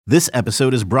This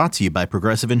episode is brought to you by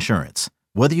Progressive Insurance.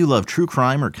 Whether you love true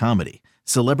crime or comedy,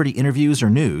 celebrity interviews or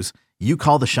news, you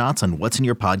call the shots on what's in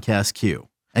your podcast queue.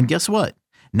 And guess what?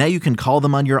 Now you can call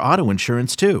them on your auto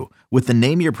insurance too with the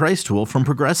Name Your Price tool from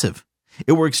Progressive.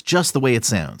 It works just the way it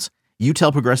sounds. You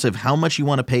tell Progressive how much you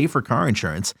want to pay for car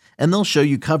insurance, and they'll show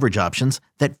you coverage options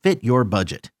that fit your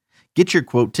budget. Get your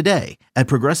quote today at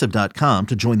Progressive.com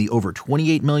to join the over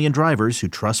 28 million drivers who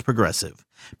trust Progressive.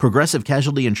 Progressive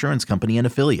Casualty Insurance Company and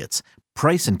Affiliates.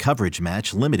 Price and coverage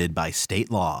match limited by state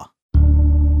law.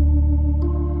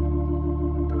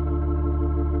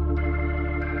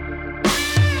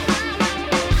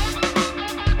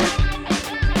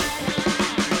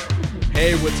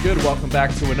 Hey, what's good? Welcome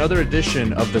back to another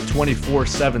edition of the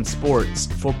 24/7 Sports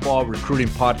Football Recruiting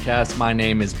Podcast. My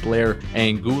name is Blair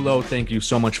Angulo. Thank you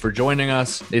so much for joining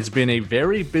us. It's been a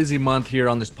very busy month here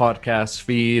on this podcast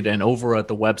feed and over at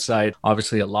the website.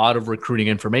 Obviously, a lot of recruiting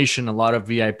information, a lot of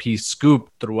VIP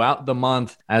scoop throughout the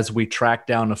month as we track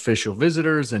down official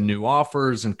visitors and new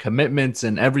offers and commitments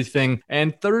and everything.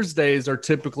 And Thursdays are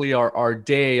typically our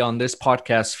day on this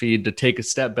podcast feed to take a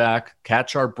step back,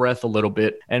 catch our breath a little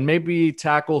bit, and maybe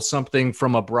tackle something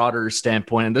from a broader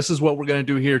standpoint. And this is what we're going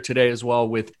to do here today as well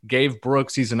with Gabe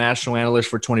Brooks. He's a national analyst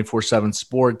for 24/7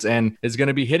 Sports and is going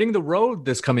to be hitting the road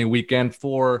this coming weekend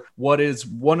for what is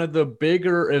one of the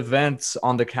bigger events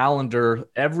on the calendar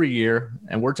every year.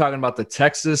 And we're talking about the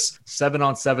Texas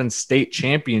 7-on-7 state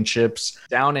championships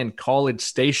down in College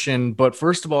Station. But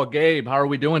first of all, Gabe, how are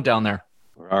we doing down there?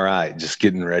 All right, just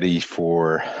getting ready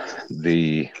for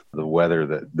the weather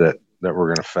that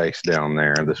we're going to face down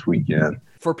there this weekend.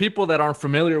 For people that aren't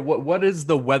familiar, what is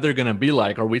the weather going to be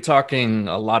like? Are we talking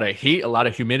a lot of heat, a lot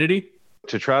of humidity?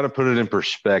 To try to put it in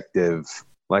perspective,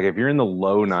 like if you're in the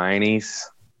low 90s,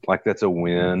 like that's a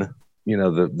win. You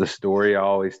know, the story I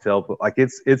always tell, like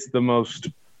it's the most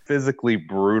physically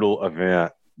brutal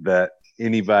event that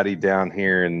anybody down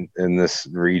here in this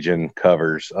region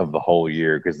covers of the whole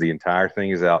year, because the entire thing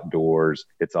is outdoors.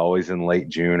 It's always in late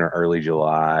June or early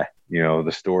July. You know,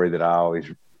 the story that I always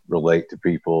relate to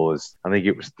people is, I think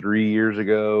it was 3 years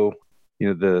ago,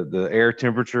 you know, the air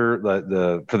temperature,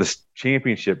 for the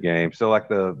championship game. So like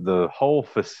the whole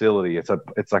facility, it's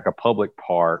like a public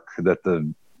park that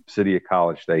the city of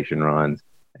College Station runs.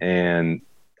 And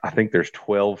I think there's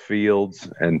 12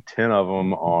 fields and 10 of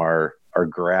them are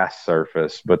grass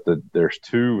surface, but there's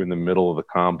 2 in the middle of the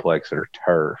complex that are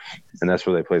turf. And that's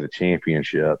where they play the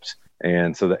championships.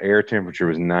 And so the air temperature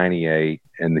was 98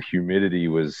 and the humidity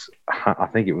was, I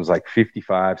think it was like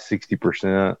 55,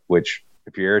 60%, which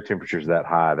if your air temperature is that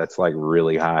high, that's like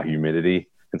really high humidity.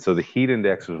 And so the heat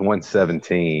index was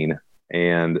 117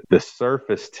 and the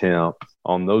surface temp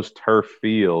on those turf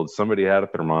fields, somebody had a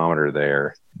thermometer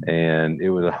there and it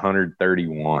was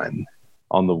 131.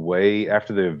 On the way,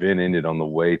 after the event ended, on the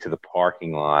way to the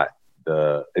parking lot,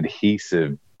 the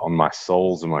adhesive on my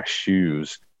soles of my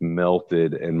shoes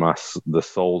melted and the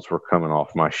soles were coming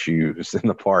off my shoes in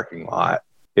the parking lot.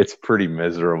 It's pretty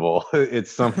miserable.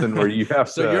 It's something where you have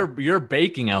so you're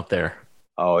baking out there.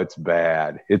 Oh, it's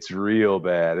bad. It's real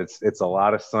bad. It's a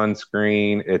lot of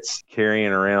sunscreen. It's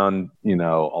carrying around, you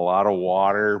know, a lot of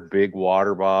water, big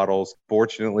water bottles.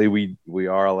 Fortunately, we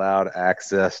are allowed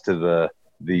access to the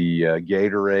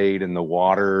Gatorade and the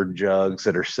water jugs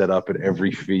that are set up at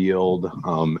every field.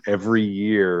 Every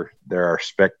year there are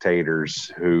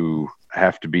spectators who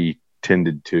have to be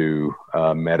tended to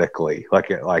medically. Like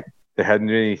they hadn't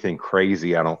done anything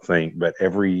crazy, I don't think, but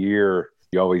every year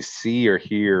you always see or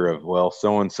hear of, well,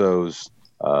 so-and-so's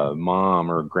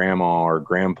mom or grandma or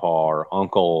grandpa or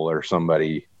uncle or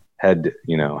somebody had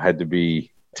to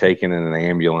be taken in an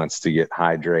ambulance to get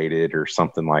hydrated or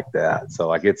something like that. So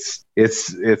like it's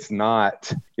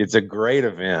a great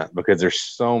event because there's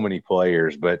so many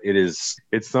players, but it's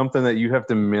something that you have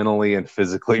to mentally and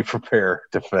physically prepare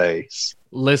to face.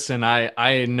 Listen,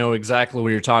 I know exactly what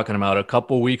you're talking about. A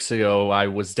couple weeks ago, I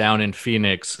was down in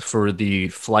Phoenix for the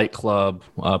Flight Club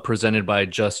presented by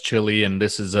Just Chili, and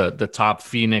this is the top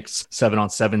Phoenix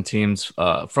 7-on-7 teams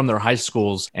from their high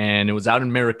schools. And it was out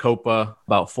in Maricopa,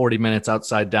 about 40 minutes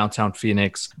outside downtown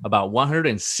Phoenix, about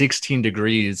 116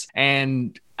 degrees.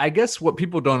 And I guess what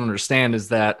people don't understand is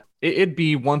that it'd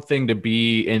be one thing to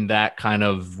be in that kind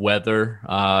of weather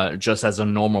just as a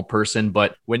normal person,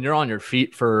 but when you're on your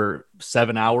feet for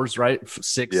 7 hours, right?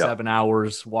 6, 7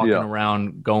 hours walking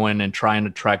around, going and trying to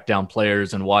track down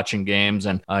players and watching games.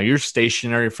 And you're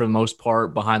stationary for the most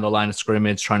part behind the line of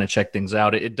scrimmage, trying to check things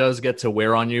out. It does get to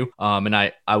wear on you. And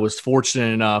I was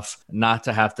fortunate enough not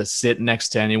to have to sit next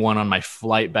to anyone on my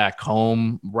flight back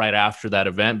home right after that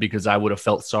event, because I would have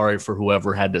felt sorry for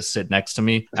whoever had to sit next to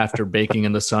me after baking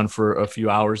in the sun for a few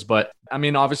hours. But I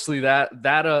mean, obviously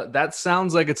that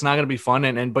sounds like it's not going to be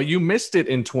fun. But you missed it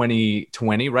in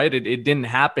 2020, right? It didn't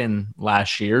happen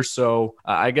last year. So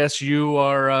I guess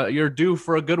you're due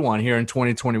for a good one here in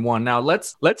 2021. Now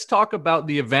let's talk about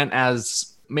the event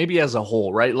as a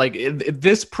whole, right? Like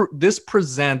this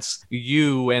presents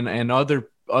you and other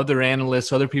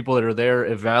analysts, other people that are there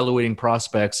evaluating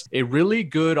prospects, a really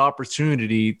good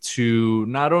opportunity to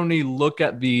not only look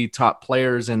at the top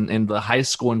players in the high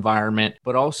school environment,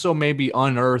 but also maybe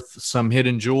unearth some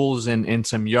hidden jewels in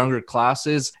some younger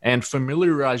classes and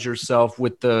familiarize yourself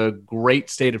with the great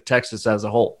state of Texas as a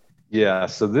whole. Yeah.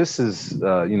 So this is,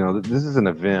 this is an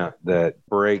event that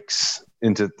breaks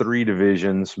into 3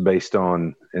 divisions based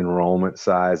on enrollment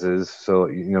sizes. So,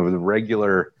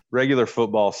 the regular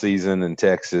football season in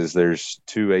Texas, there's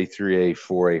 2A, 3A,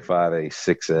 4A, 5A,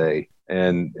 6A.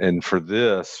 And for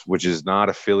this, which is not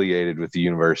affiliated with the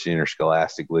University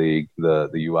Interscholastic League, the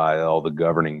UIL, the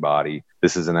governing body,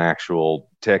 this is an actual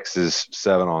Texas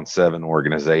 7-on-7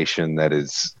 organization that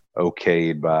is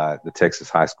okayed by the Texas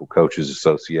High School Coaches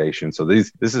Association. So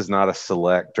this is not a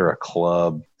select or a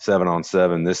club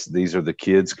 7-on-7. These are the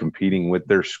kids competing with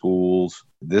their schools.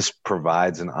 This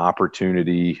provides an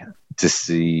opportunity to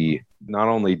see not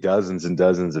only dozens and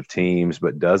dozens of teams,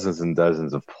 but dozens and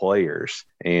dozens of players.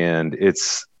 And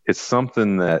it's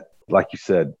something that, like you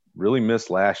said, really missed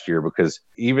last year, because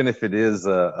even if it is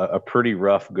a pretty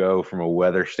rough go from a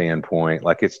weather standpoint,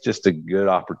 like it's just a good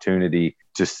opportunity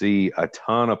to see a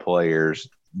ton of players,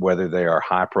 whether they are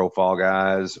high profile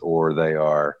guys or they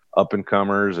are up and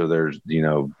comers, or there's,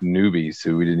 newbies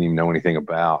who we didn't even know anything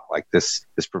about. Like this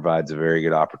provides a very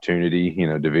good opportunity.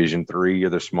 Division III are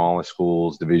the smallest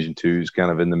schools, Division II is kind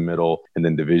of in the middle, and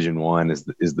then Division I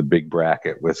is the big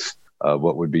bracket with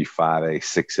what would be 5A,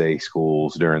 6A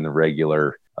schools during the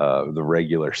regular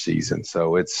season.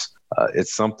 So it's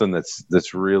something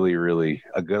that's really, really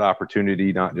a good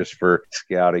opportunity, not just for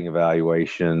scouting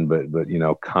evaluation, but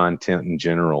content in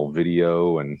general,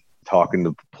 video and talking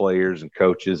to players and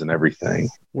coaches and everything.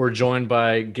 We're joined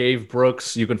by Gabe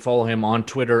Brooks. You can follow him on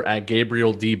Twitter at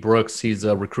Gabriel D. Brooks. He's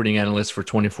a recruiting analyst for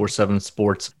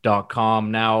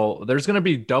 247sports.com. Now, there's going to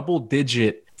be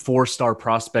double-digit 4-star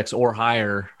prospects or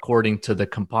higher, according to the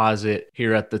composite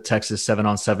here at the Texas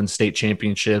 7-on-7 state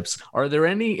championships. Are there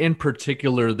any in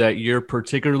particular that you're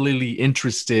particularly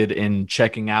interested in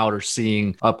checking out or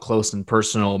seeing up close and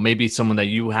personal? Maybe someone that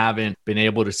you haven't been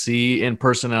able to see in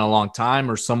person in a long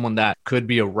time, or someone that could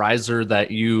be a riser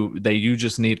that you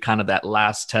just need kind of that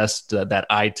last test, that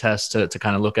eye test to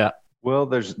kind of look at? Well,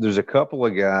 there's a couple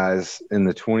of guys in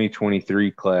the 2023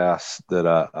 class that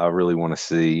I really want to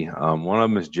see. One of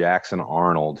them is Jackson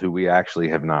Arnold, who we actually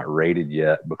have not rated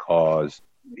yet because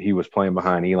he was playing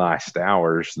behind Eli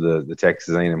Stowers, the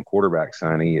Texas A&M quarterback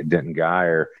signee at Denton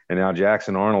Guyer. And now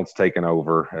Jackson Arnold's taken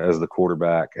over as the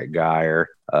quarterback at Guyer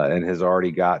and has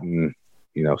already gotten,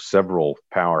 several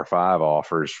Power 5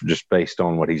 offers just based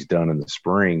on what he's done in the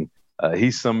spring.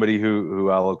 He's somebody who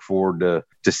I look forward to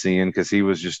seeing, because he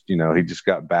was just, he just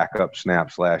got backup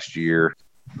snaps last year.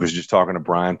 I was just talking to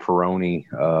Brian Peroni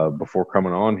before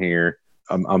coming on here.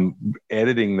 I'm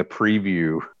editing the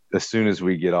preview as soon as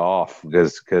we get off,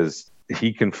 because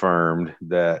he confirmed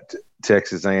that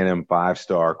Texas A&M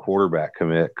 5-star quarterback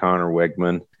commit Connor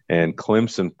Wegman and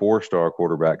Clemson 4-star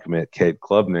quarterback commit Cade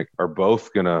Klubnik are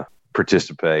both going to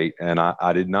participate. And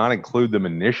I did not include them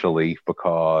initially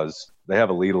because they have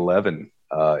Elite 11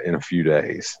 in a few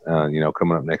days,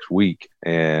 coming up next week.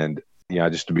 And,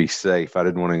 just to be safe, I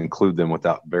didn't want to include them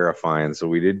without verifying. So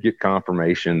we did get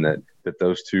confirmation that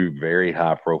those two very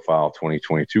high profile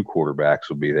 2022 quarterbacks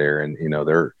will be there. And,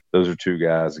 those are two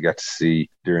guys I got to see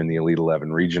during the Elite 11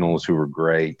 regionals who were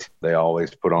great. They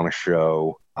always put on a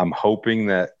show. I'm hoping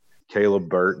that Caleb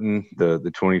Burton, the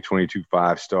 2022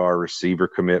 5-star receiver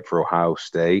commit for Ohio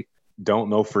State, don't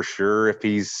know for sure if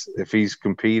he's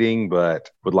competing, but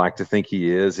would like to think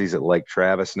he is. He's at Lake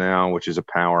Travis now, which is a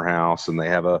powerhouse, and they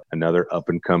have another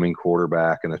up-and-coming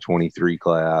quarterback in the 23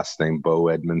 class named Bo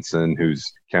Edmondson,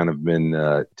 who's kind of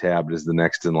been tabbed as the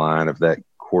next in line of that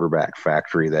quarterback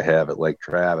factory they have at Lake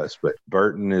Travis. But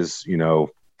Burton is,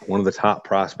 one of the top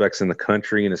prospects in the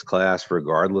country in his class,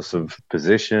 regardless of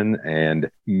position,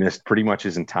 and missed pretty much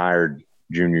his entire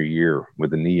junior year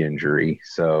with a knee injury.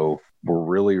 So we're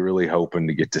really, really hoping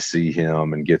to get to see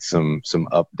him and get some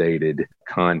updated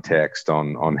context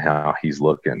on how he's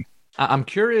looking. I'm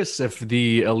curious if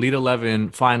the Elite 11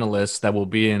 finalists that will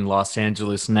be in Los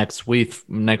Angeles next week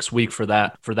for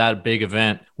that big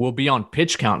event will be on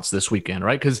pitch counts this weekend,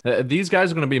 right? Because these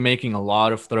guys are going to be making a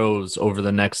lot of throws over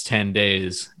the next 10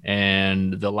 days.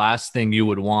 And the last thing you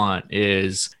would want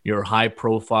is your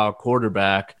high-profile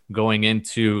quarterback going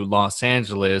into Los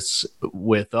Angeles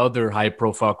with other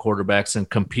high-profile quarterbacks and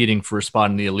competing for a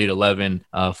spot in the Elite 11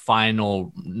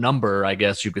 final number, I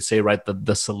guess you could say, right?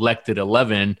 The selected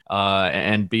 11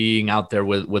 and being out there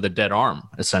with a dead arm,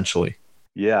 essentially.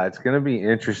 Yeah, it's going to be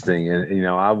interesting. And,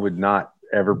 I would not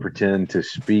ever pretend to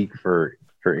speak for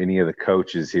any of the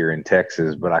coaches here in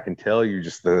Texas, but I can tell you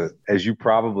just as you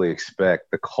probably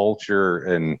expect, the culture,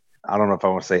 and I don't know if I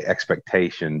want to say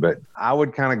expectation, but I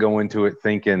would kind of go into it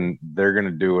thinking they're going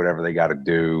to do whatever they got to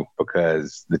do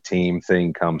because the team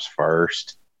thing comes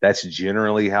first. That's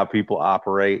generally how people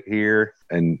operate here,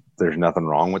 and there's nothing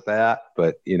wrong with that.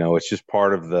 But, it's just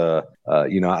part of the,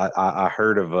 I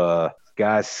heard of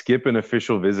guys skipping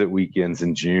official visit weekends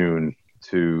in June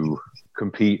to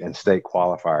compete in state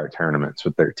qualifier tournaments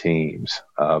with their teams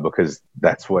because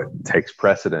that's what takes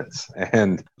precedence.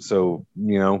 And so,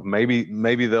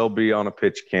 maybe they'll be on a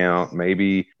pitch count.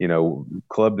 Maybe,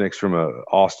 Klubnik's from a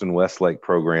Austin Westlake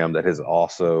program that has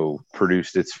also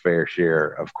produced its fair share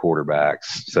of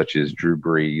quarterbacks such as Drew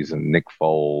Brees and Nick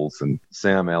Foles and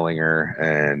Sam Ehlinger.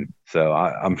 And so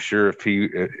I'm sure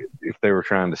if they were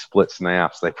trying to split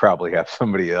snaps, they probably have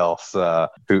somebody else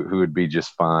who would be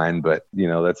just fine. But,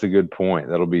 that's a good point.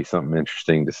 That'll be something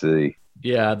interesting to see.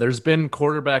 Yeah, there's been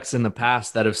quarterbacks in the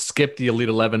past that have skipped the Elite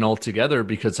 11 altogether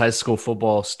because high school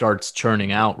football starts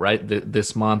churning out, right,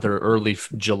 this month or early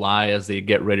July as they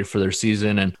get ready for their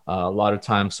season. And a lot of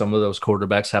times some of those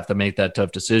quarterbacks have to make that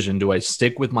tough decision. Do I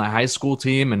stick with my high school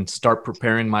team and start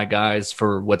preparing my guys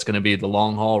for what's going to be the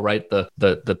long haul, right,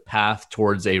 the path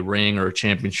towards a ring or a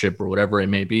championship or whatever it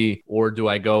may be? Or do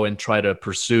I go and try to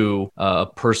pursue a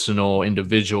personal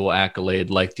individual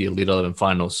accolade like the Elite 11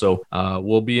 finals? So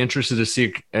we'll be interested to see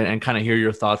and kind of hear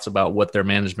your thoughts about what their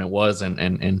management was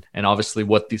and obviously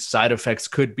what the side effects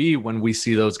could be when we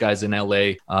see those guys in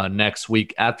LA next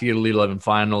week at the Elite 11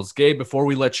 finals. Gabe, before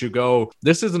we let you go,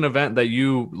 this is an event that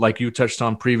you touched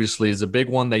on previously, is a big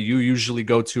one that you usually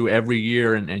go to every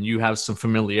year and you have some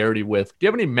familiarity with. Do you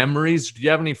have any memories? Do you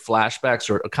have any flashbacks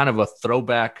or kind of a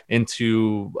throwback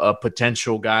into a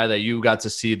potential guy that you got to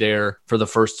see there for the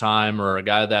first time, or a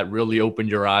guy that really opened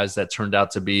your eyes that turned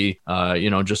out to be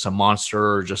just a monster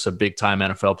or just a big time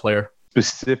NFL player?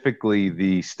 Specifically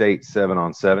the state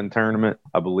 7-on-7 tournament.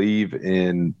 I believe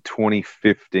in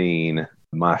 2015,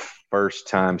 my first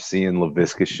time seeing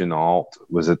Laviska Shenault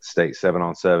was at the state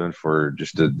 7-on-7 for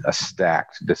just a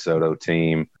stacked DeSoto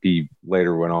team. He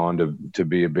later went on to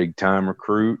be a big time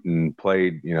recruit and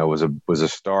played, was a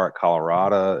star at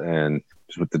Colorado and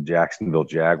with the Jacksonville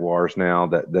Jaguars now.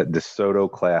 That DeSoto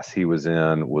class he was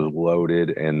in was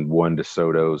loaded and won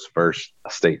DeSoto's first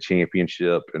state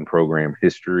championship in program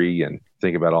history. And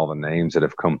think about all the names that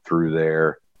have come through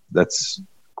there. That's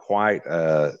quite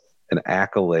an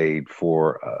accolade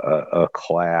for a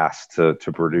class to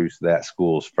produce that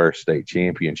school's first state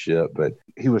championship. But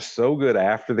he was so good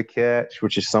after the catch,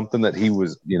 which is something that he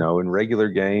was, in regular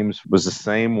games was the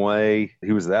same way.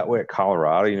 He was that way at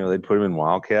Colorado. They'd put him in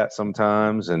Wildcat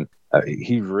sometimes. And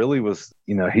he really was,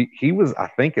 he was, I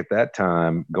think at that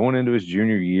time going into his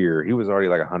junior year, he was already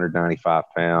like 195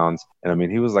 pounds. And I mean,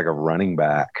 he was like a running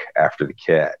back after the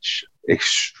catch.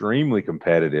 Extremely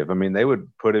competitive. I mean, they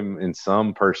would put him in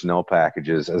some personnel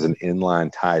packages as an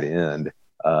inline tight end.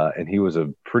 And he was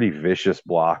a pretty vicious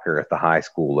blocker at the high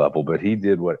school level, but he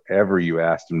did whatever you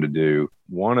asked him to do.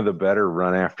 One of the better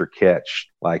run after catch,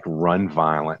 like run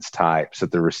violence types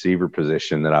at the receiver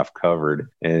position that I've covered.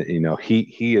 And,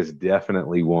 he is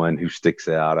definitely one who sticks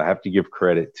out. I have to give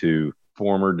credit to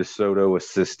former DeSoto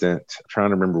assistant. I'm trying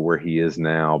to remember where he is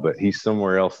now, but he's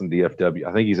somewhere else in DFW.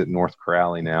 I think he's at North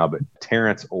Crowley now, but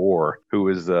Terrence Orr, who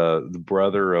is the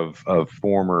brother of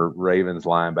former Ravens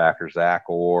linebacker Zach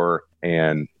Orr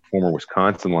and former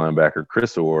Wisconsin linebacker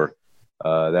Chris Orr,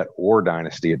 that Orr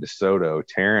dynasty at DeSoto.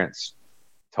 Terrence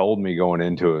told me going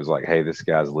into it, was like, hey, this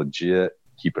guy's legit.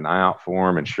 Keep an eye out for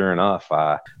him. And sure enough,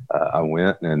 I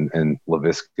went and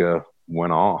Laviska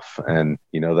went off. And,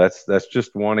 that's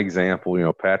just one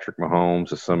example. Patrick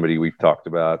Mahomes is somebody we've talked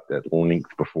about at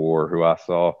length before, who I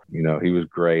saw, he was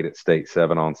great at state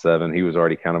 7-on-7. He was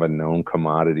already kind of a known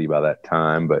commodity by that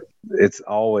time, but it's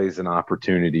always an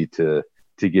opportunity to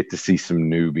to get to see some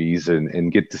newbies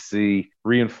and get to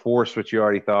reinforce what you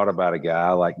already thought about a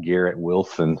guy like Garrett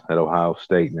Wilson at Ohio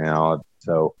State now.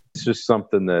 So it's just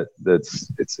something that's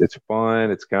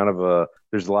fun. It's kind of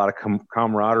there's a lot of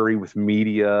camaraderie with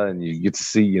media, and you get to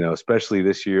see, especially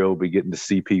this year, we'll be getting to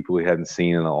see people we hadn't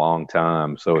seen in a long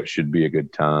time. So it should be a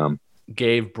good time.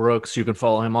 Gabe Brooks, you can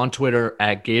follow him on Twitter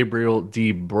at Gabriel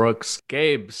D. Brooks.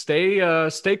 Gabe, stay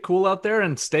cool out there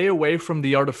and stay away from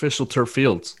the artificial turf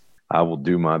fields. I will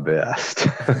do my best.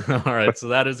 All right. So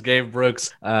that is Gabe Brooks.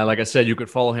 Like I said, you could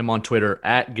follow him on Twitter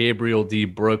at Gabriel D.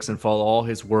 Brooks and follow all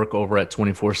his work over at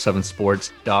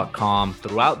 247sports.com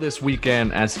throughout this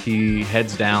weekend as he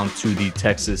heads down to the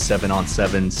Texas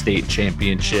 7-on-7 state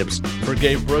championships. For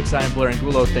Gabe Brooks, I am Blair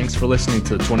Angulo. Thanks for listening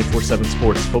to the 247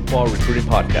 Sports Football Recruiting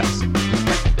Podcast.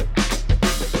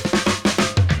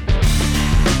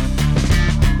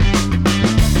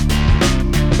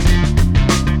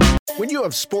 When you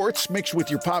have sports mixed with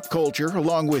your pop culture,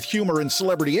 along with humor and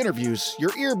celebrity interviews,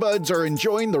 your earbuds are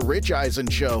enjoying The Rich Eisen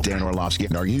Show. Dan Orlovsky,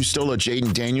 are you still a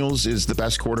Jaden Daniels is the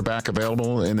best quarterback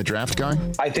available in the draft guy?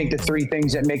 I think the three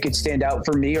things that make it stand out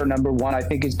for me are, number one, I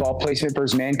think his ball placement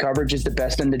versus man coverage is the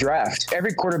best in the draft.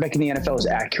 Every quarterback in the NFL is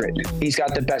accurate. He's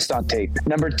got the best on tape.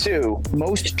 Number two,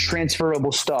 most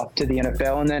transferable stuff to the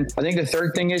NFL. And then I think the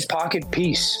third thing is pocket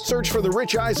peace. Search for The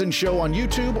Rich Eisen Show on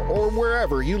YouTube or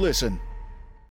wherever you listen.